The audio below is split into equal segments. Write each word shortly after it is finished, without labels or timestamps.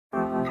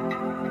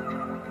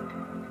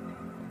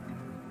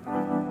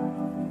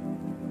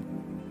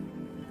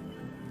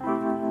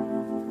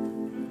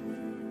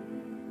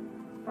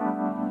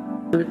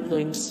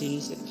Earthling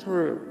sees it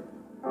through.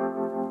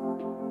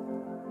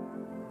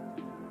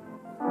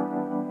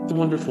 The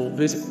wonderful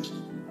visit.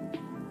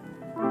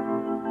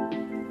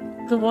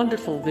 The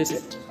wonderful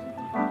visit.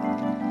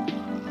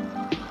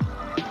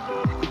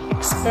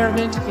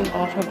 Experiment in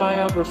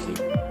autobiography.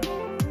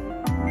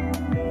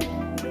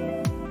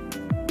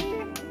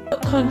 The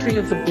country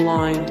of the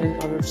blind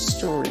and other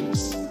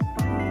stories.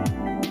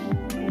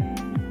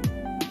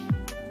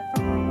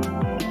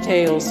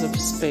 Tales of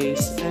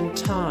space and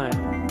time.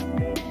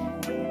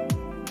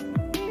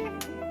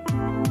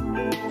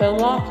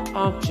 Belloc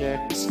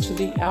objects to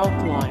the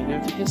outline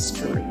of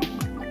history.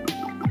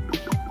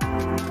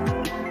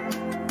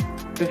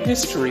 The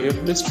history of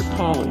Mr.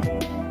 Polly.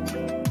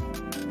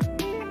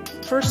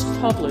 First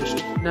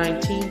published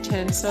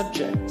 1910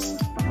 subjects.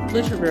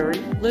 Literary,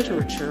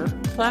 literature,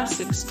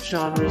 classics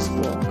genres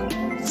book,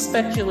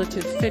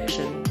 speculative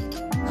fiction,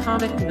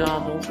 comic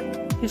novel,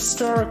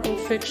 historical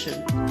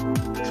fiction,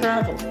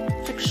 travel,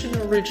 fiction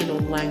original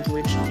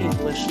language,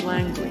 English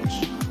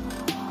language.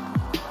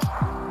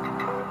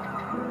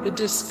 The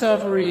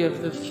discovery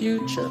of the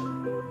future.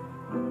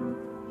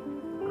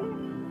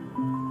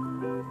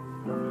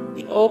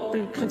 The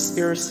open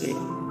conspiracy.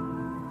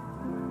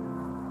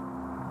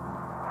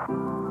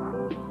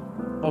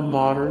 A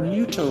modern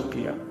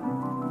utopia.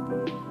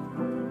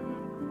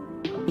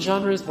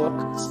 Genres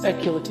book,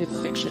 speculative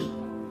fiction.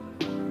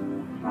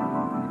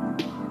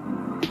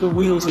 The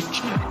wheels of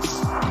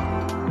chance.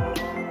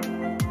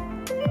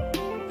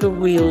 The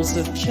wheels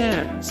of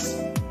chance.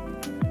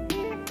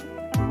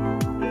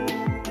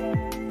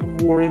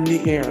 War in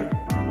the air.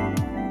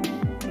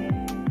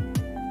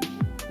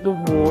 The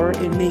war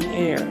in the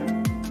air.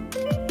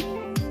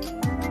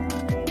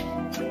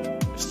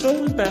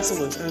 Stolen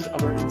basilisks and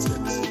other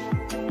incidents.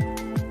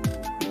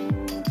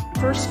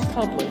 First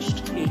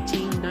published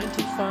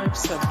 1895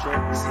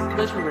 subjects,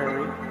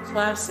 literary,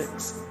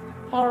 classics,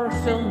 horror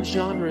film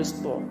genres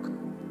book,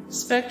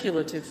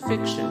 speculative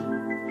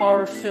fiction,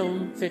 horror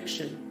film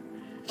fiction,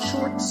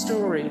 short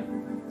story,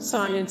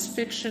 science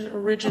fiction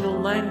original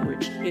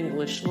language,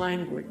 English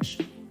language.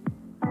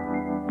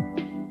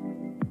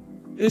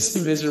 This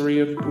Misery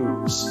of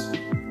Boots.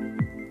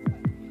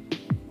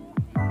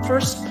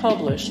 First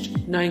published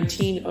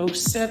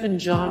 1907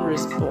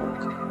 genres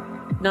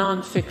book,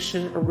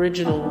 non-fiction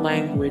original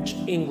language,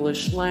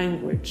 English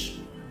language.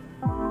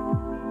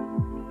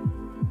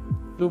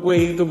 The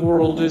Way the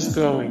World is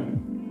Going.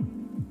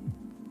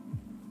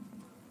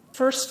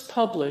 First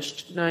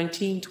published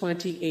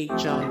 1928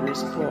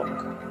 genres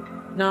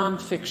book,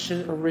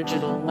 non-fiction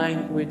original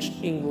language,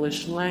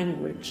 English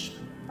language.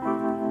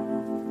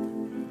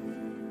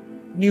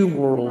 New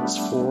Worlds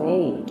for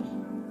Old.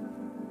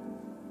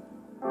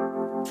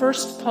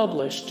 First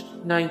published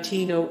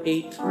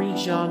 1908 three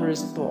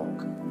genres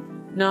book,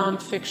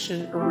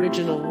 non-fiction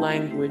original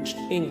language,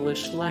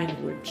 English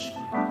language.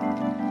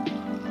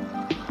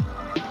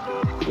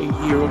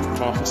 A Year of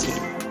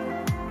Prophecy.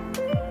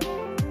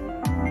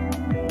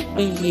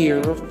 A Year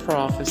of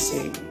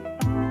Prophecy.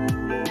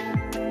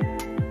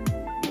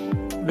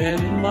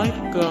 Men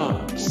Like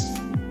Gods.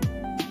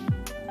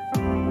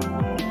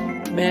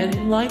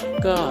 Men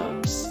Like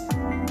Gods.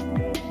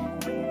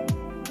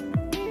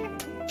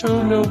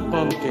 Tono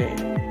Bungay.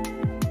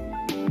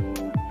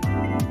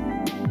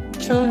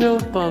 Tono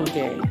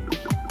Bungay.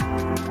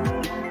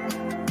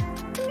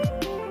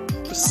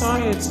 The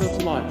Science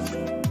of Life.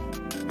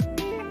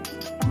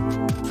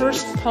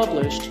 First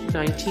published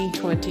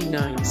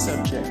 1929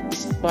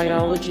 subjects,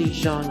 biology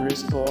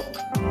genres book,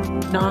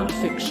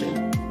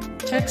 non-fiction,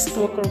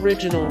 textbook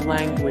original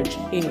language,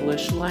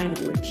 English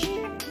language.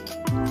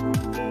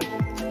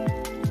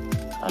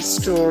 A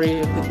Story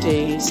of the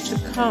Days to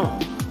Come.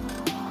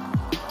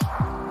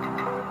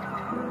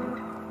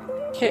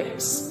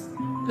 Kipps,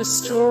 The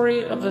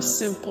Story of a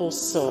Simple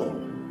Soul.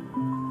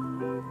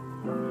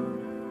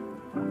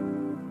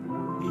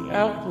 The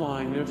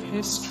Outline of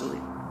History.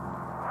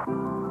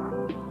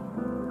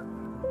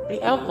 The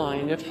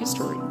Outline of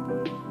History.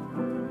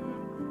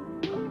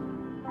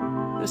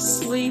 The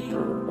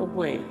Sleeper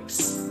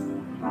Awakes.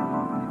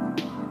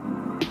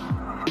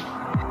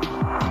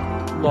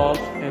 Love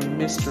and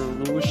Mr.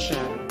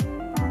 Lewisham.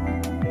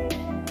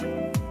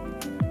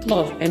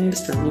 Love and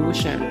Mr.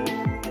 Lewisham.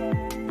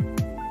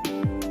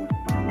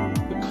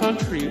 The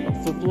Country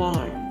of the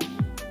Blind.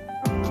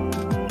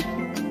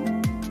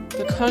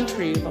 The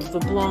Country of the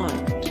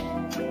Blind.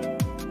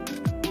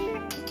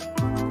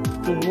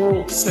 The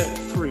World Set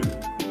Free.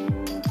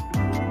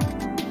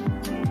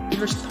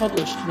 First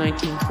published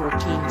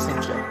 1914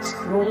 subjects,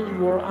 World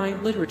War I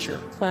literature,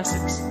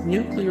 classics,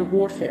 nuclear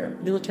warfare,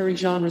 military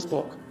genres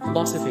book,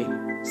 philosophy,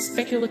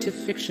 speculative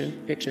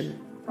fiction,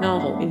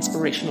 novel,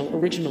 inspirational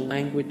original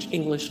language,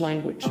 English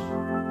language.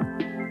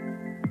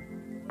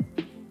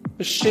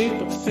 The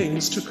Shape of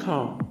Things to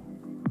Come.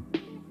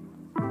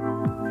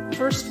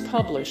 First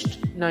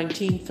published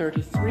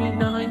 1933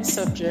 9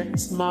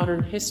 subjects,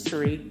 modern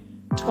history,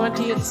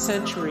 20th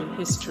century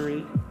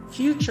history,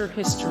 future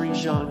history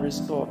genres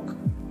book.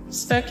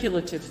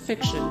 Speculative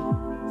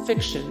fiction,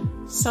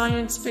 fiction,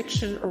 science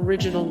fiction,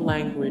 original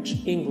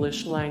language,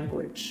 English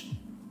language.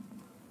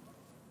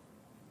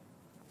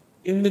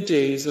 In the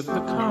Days of the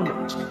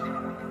Comet.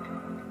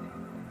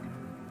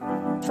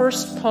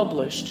 First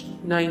published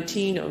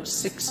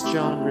 1906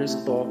 genres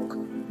book,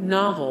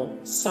 novel,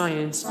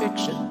 science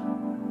fiction.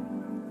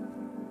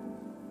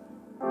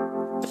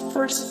 The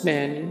First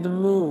Man in the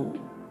Moon.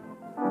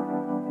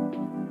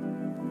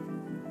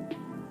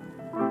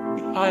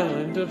 The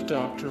Island of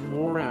Dr.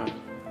 Moreau.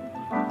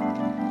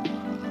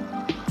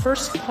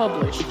 First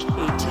published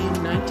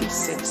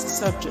 1896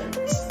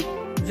 subjects.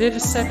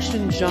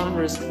 Vivisection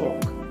genres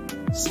book.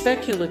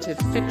 Speculative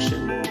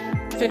fiction,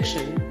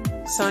 fiction,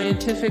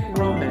 scientific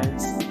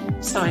romance,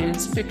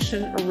 science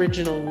fiction,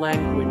 original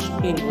language,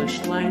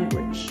 English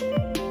language.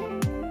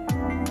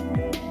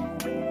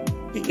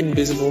 The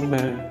Invisible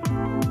Man.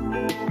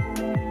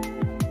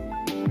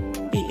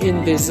 The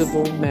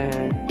Invisible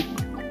Man.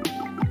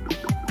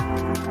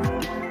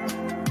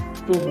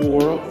 The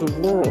War of the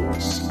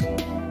Worlds.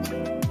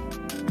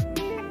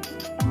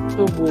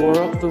 The War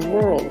of the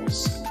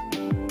Worlds.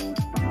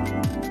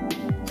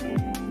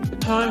 The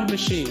Time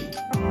Machine.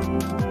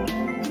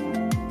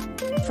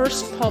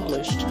 First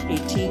published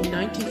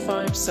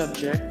 1895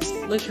 subjects,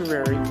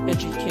 literary,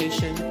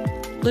 education,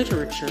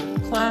 literature,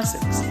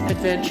 classics,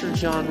 adventure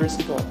genres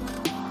book,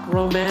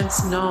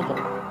 romance novel,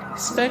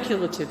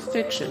 speculative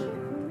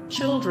fiction,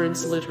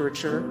 children's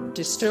literature,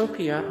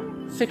 dystopia,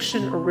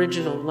 fiction,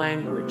 original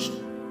language,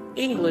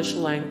 English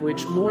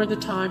language. More. The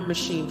Time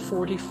Machine.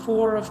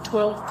 44 of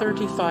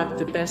 1235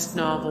 the best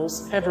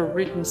novels ever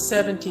written.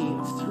 70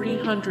 of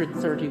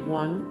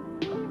 331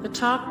 the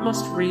top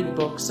must-read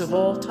books of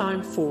all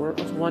time. 4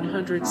 of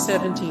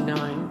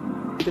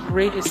 179 the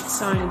greatest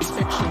science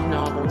fiction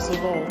novels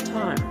of all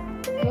time.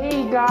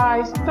 Hey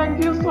guys,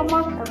 thank you so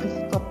much for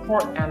the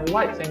support and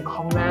likes and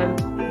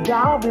comments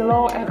down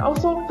below, and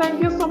also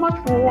thank you so much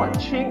for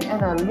watching,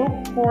 and I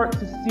look forward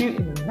to see you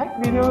in the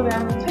next video.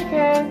 Then take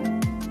care.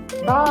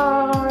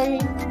 Bye.